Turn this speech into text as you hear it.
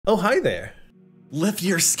Oh, hi there. Lift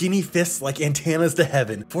your skinny fists like antennas to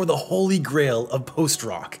heaven, for the holy grail of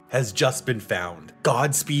post-rock has just been found.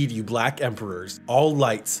 Godspeed, you black emperors. All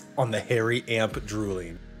lights on the hairy amp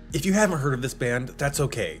drooling. If you haven't heard of this band, that's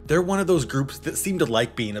okay. They're one of those groups that seem to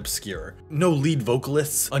like being obscure. No lead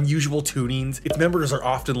vocalists, unusual tunings, its members are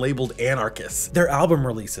often labeled anarchists. Their album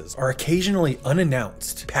releases are occasionally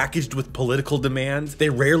unannounced, packaged with political demands. They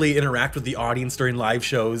rarely interact with the audience during live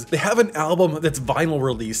shows. They have an album that's vinyl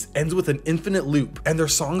release, ends with an infinite loop, and their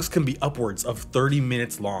songs can be upwards of 30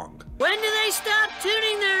 minutes long. When do they stop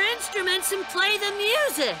tuning their instruments and play the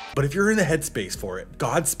music? But if you're in the headspace for it,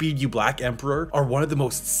 Godspeed You Black Emperor are one of the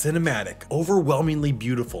most cinematic, overwhelmingly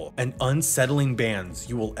beautiful, and unsettling bands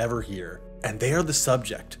you will ever hear. And they are the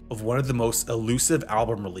subject of one of the most elusive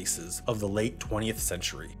album releases of the late 20th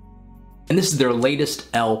century. And this is their latest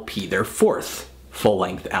LP, their fourth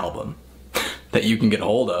full-length album that you can get a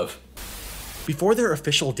hold of. Before their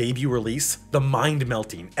official debut release, the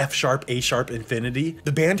mind-melting F-sharp A-sharp Infinity,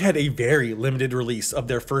 the band had a very limited release of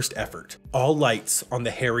their first effort, All Lights on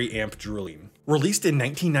the Hairy Amp Drooling. Released in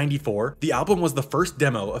 1994, the album was the first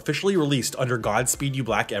demo officially released under Godspeed You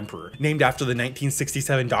Black Emperor, named after the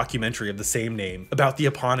 1967 documentary of the same name about the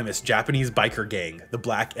eponymous Japanese biker gang, the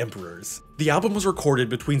Black Emperors. The album was recorded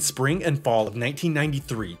between spring and fall of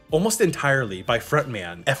 1993, almost entirely by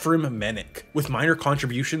frontman Ephraim Menick, with minor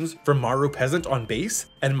contributions from Mauro Peasant on bass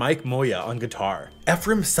and Mike Moya on guitar.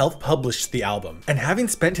 Ephraim self-published the album, and having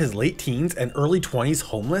spent his late teens and early 20s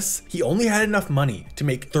homeless, he only had enough money to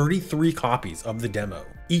make 33 copies of the demo,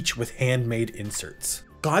 each with handmade inserts.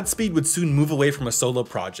 Godspeed would soon move away from a solo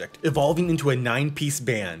project, evolving into a 9-piece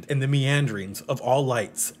band, and the meanderings of All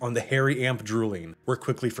Lights on the Hairy Amp Drooling were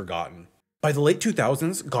quickly forgotten. By the late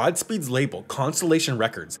 2000s, Godspeed's label, Constellation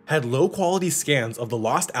Records, had low-quality scans of the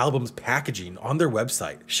lost album's packaging on their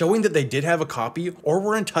website, showing that they did have a copy or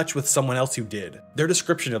were in touch with someone else who did. Their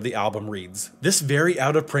description of the album reads, "This very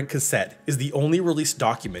out-of-print cassette is the only released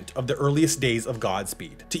document of the earliest days of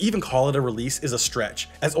Godspeed. To even call it a release is a stretch,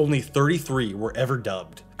 as only 33 were ever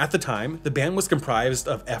dubbed. At the time, the band was comprised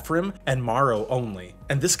of Ephraim and Mauro only,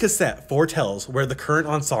 and this cassette foretells where the current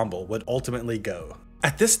ensemble would ultimately go."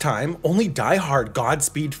 At this time, only die-hard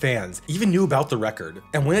Godspeed fans even knew about the record,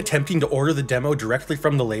 and when attempting to order the demo directly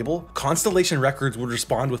from the label, Constellation Records would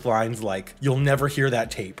respond with lines like, "You'll never hear that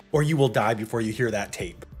tape," or "You will die before you hear that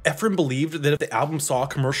tape." Ephraim believed that if the album saw a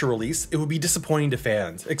commercial release, it would be disappointing to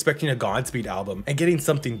fans, expecting a Godspeed album and getting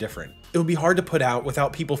something different. It would be hard to put out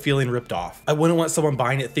without people feeling ripped off. I wouldn't want someone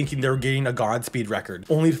buying it thinking they were getting a Godspeed record,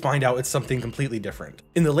 only to find out it's something completely different.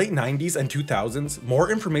 In the late 90s and 2000s,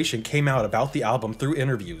 more information came out about the album through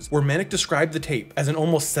interviews, where Menick described the tape as an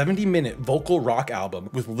almost 70-minute vocal rock album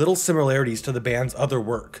with little similarities to the band's other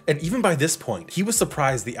work. And even by this point, he was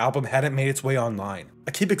surprised the album hadn't made its way online.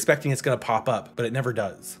 I keep expecting it's gonna pop up, but it never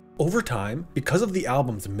does. Over time, because of the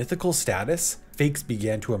album's mythical status, fakes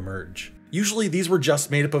began to emerge. Usually these were just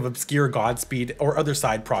made up of obscure Godspeed or other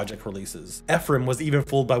side project releases. Ephraim was even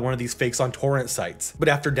fooled by one of these fakes on torrent sites, but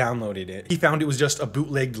after downloading it, he found it was just a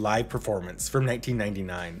bootlegged live performance from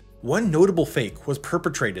 1999. One notable fake was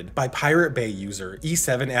perpetrated by Pirate Bay user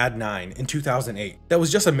E7Ad9 in 2008. That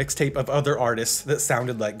was just a mixtape of other artists that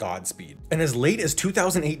sounded like Godspeed. And as late as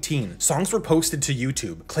 2018, songs were posted to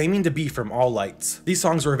YouTube claiming to be from All Lights. These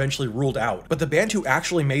songs were eventually ruled out, but the band who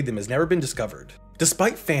actually made them has never been discovered.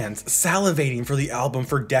 Despite fans salivating for the album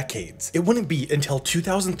for decades, it wouldn't be until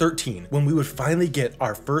 2013 when we would finally get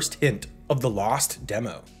our first hint of the lost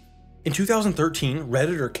demo. In 2013,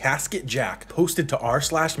 Redditor Casket Jack posted to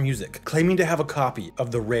r/music claiming to have a copy of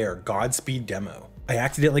the rare Godspeed demo. I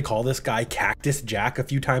accidentally called this guy Cactus Jack a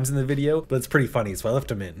few times in the video, but it's pretty funny, so I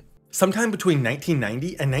left him in. Sometime between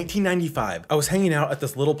 1990 and 1995, I was hanging out at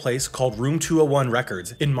this little place called Room 201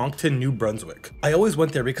 Records in Moncton, New Brunswick. I always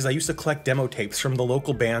went there because I used to collect demo tapes from the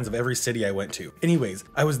local bands of every city I went to. Anyways,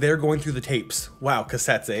 I was there going through the tapes. Wow,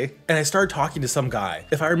 cassettes, eh? And I started talking to some guy.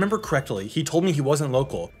 If I remember correctly, he told me he wasn't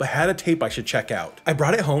local, but had a tape I should check out. I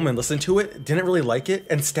brought it home and listened to it, didn't really like it,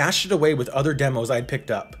 and stashed it away with other demos I'd picked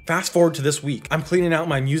up. Fast forward to this week, I'm cleaning out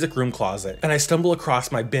my music room closet, and I stumble across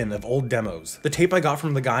my bin of old demos. The tape I got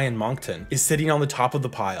from the guy in Moncton is sitting on the top of the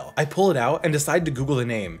pile. I pull it out and decide to Google the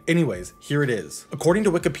name. Anyways, here it is. According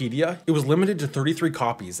to Wikipedia, it was limited to 33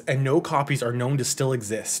 copies, and no copies are known to still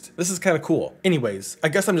exist. This is kind of cool. Anyways, I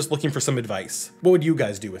guess I'm just looking for some advice. What would you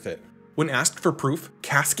guys do with it? When asked for proof,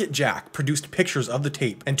 Casket Jack produced pictures of the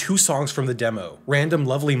tape and 2 songs from the demo, Random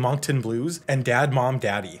Lovely Moncton Blues and Dad Mom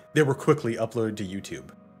Daddy. They were quickly uploaded to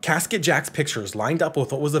YouTube. Casket Jack's pictures lined up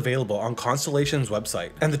with what was available on Constellation's website,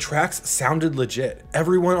 and the tracks sounded legit.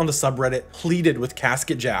 Everyone on the subreddit pleaded with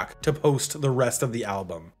Casket Jack to post the rest of the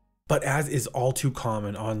album. But as is all too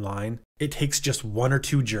common online, it takes just one or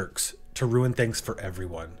two jerks to ruin things for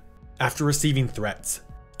everyone. After receiving threats,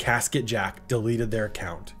 Casket Jack deleted their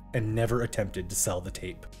account and never attempted to sell the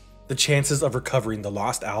tape. The chances of recovering the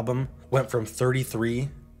lost album went from 33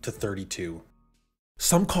 to 32.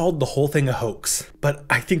 Some called the whole thing a hoax, but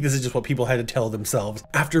I think this is just what people had to tell themselves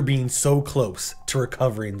after being so close to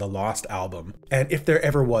recovering the lost album. And if there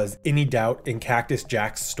ever was any doubt in Cactus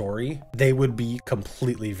Jack's story, they would be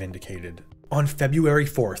completely vindicated. On February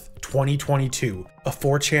 4th, 2022, a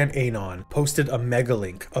 4chan Anon posted a mega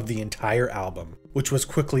link of the entire album, which was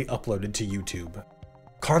quickly uploaded to YouTube.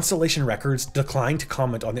 Constellation Records declined to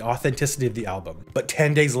comment on the authenticity of the album, but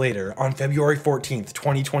 10 days later, on February 14th,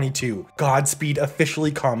 2022, Godspeed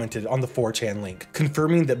officially commented on the 4chan link,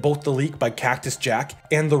 confirming that both the leak by Cactus Jack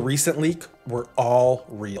and the recent leak were all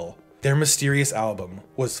real. Their mysterious album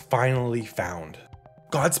was finally found.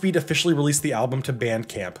 Godspeed officially released the album to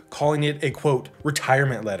Bandcamp, calling it a quote,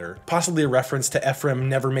 retirement letter, possibly a reference to Ephraim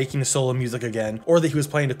never making solo music again, or that he was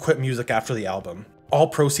planning to quit music after the album. All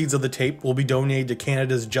proceeds of the tape will be donated to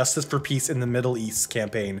Canada's Justice for Peace in the Middle East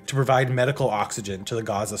campaign to provide medical oxygen to the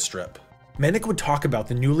Gaza Strip. Menik would talk about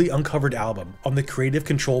the newly uncovered album on the Creative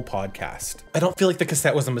Control podcast. I don't feel like the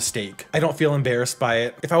cassette was a mistake. I don't feel embarrassed by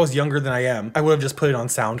it. If I was younger than I am, I would have just put it on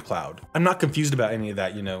SoundCloud. I'm not confused about any of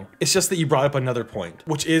that, you know. It's just that you brought up another point,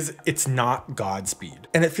 which is it's not Godspeed.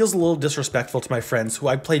 And it feels a little disrespectful to my friends who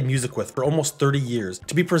I played music with for almost 30 years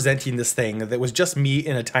to be presenting this thing that was just me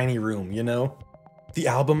in a tiny room, you know? The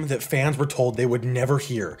album that fans were told they would never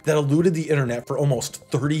hear, that eluded the internet for almost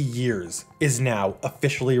 30 years, is now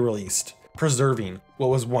officially released, preserving what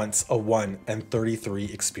was once a 1 and 33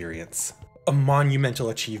 experience. A monumental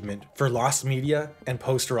achievement for Lost Media and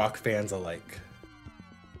post-rock fans alike.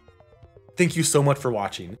 Thank you so much for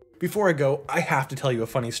watching. Before I go, I have to tell you a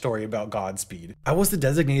funny story about Godspeed. I was the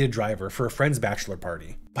designated driver for a friend's bachelor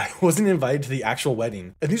party, but I wasn't invited to the actual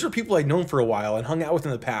wedding. And these were people I'd known for a while and hung out with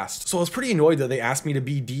in the past, so I was pretty annoyed that they asked me to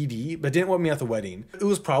be DD, but didn't want me at the wedding. It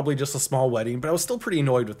was probably just a small wedding, but I was still pretty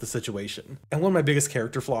annoyed with the situation. And one of my biggest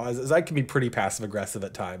character flaws is I can be pretty passive aggressive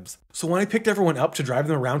at times. So when I picked everyone up to drive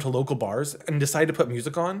them around to local bars and decided to put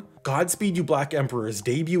music on, Godspeed You Black Emperor's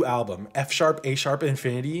debut album, F Sharp, A Sharp,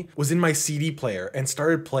 Infinity, was in my CD player and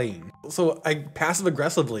started playing. So I passive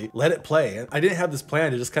aggressively let it play. I didn't have this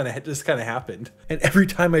plan, it just kind of happened. And every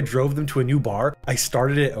time I drove them to a new bar, I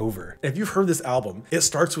started it over. If you've heard this album, it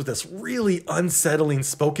starts with this really unsettling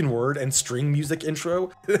spoken word and string music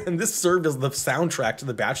intro, and this served as the soundtrack to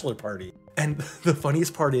the bachelor party. And the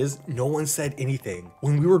funniest part is, no one said anything.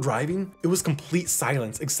 When we were driving, it was complete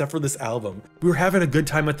silence except for this album. We were having a good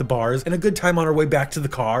time at the bars and a good time on our way back to the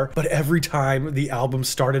car, but every time the album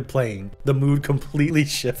started playing, the mood completely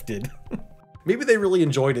shifted. Maybe they really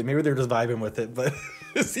enjoyed it, maybe they were just vibing with it, but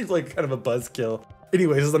it seems like kind of a buzzkill.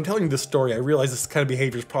 Anyways, as I'm telling you this story, I realize this kind of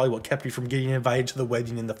behavior is probably what kept me from getting invited to the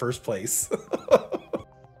wedding in the first place.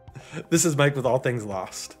 This is Mike with All Things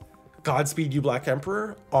Lost. Godspeed You Black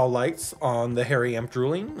Emperor, all lights on the Harry Amp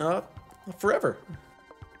Drooling, forever.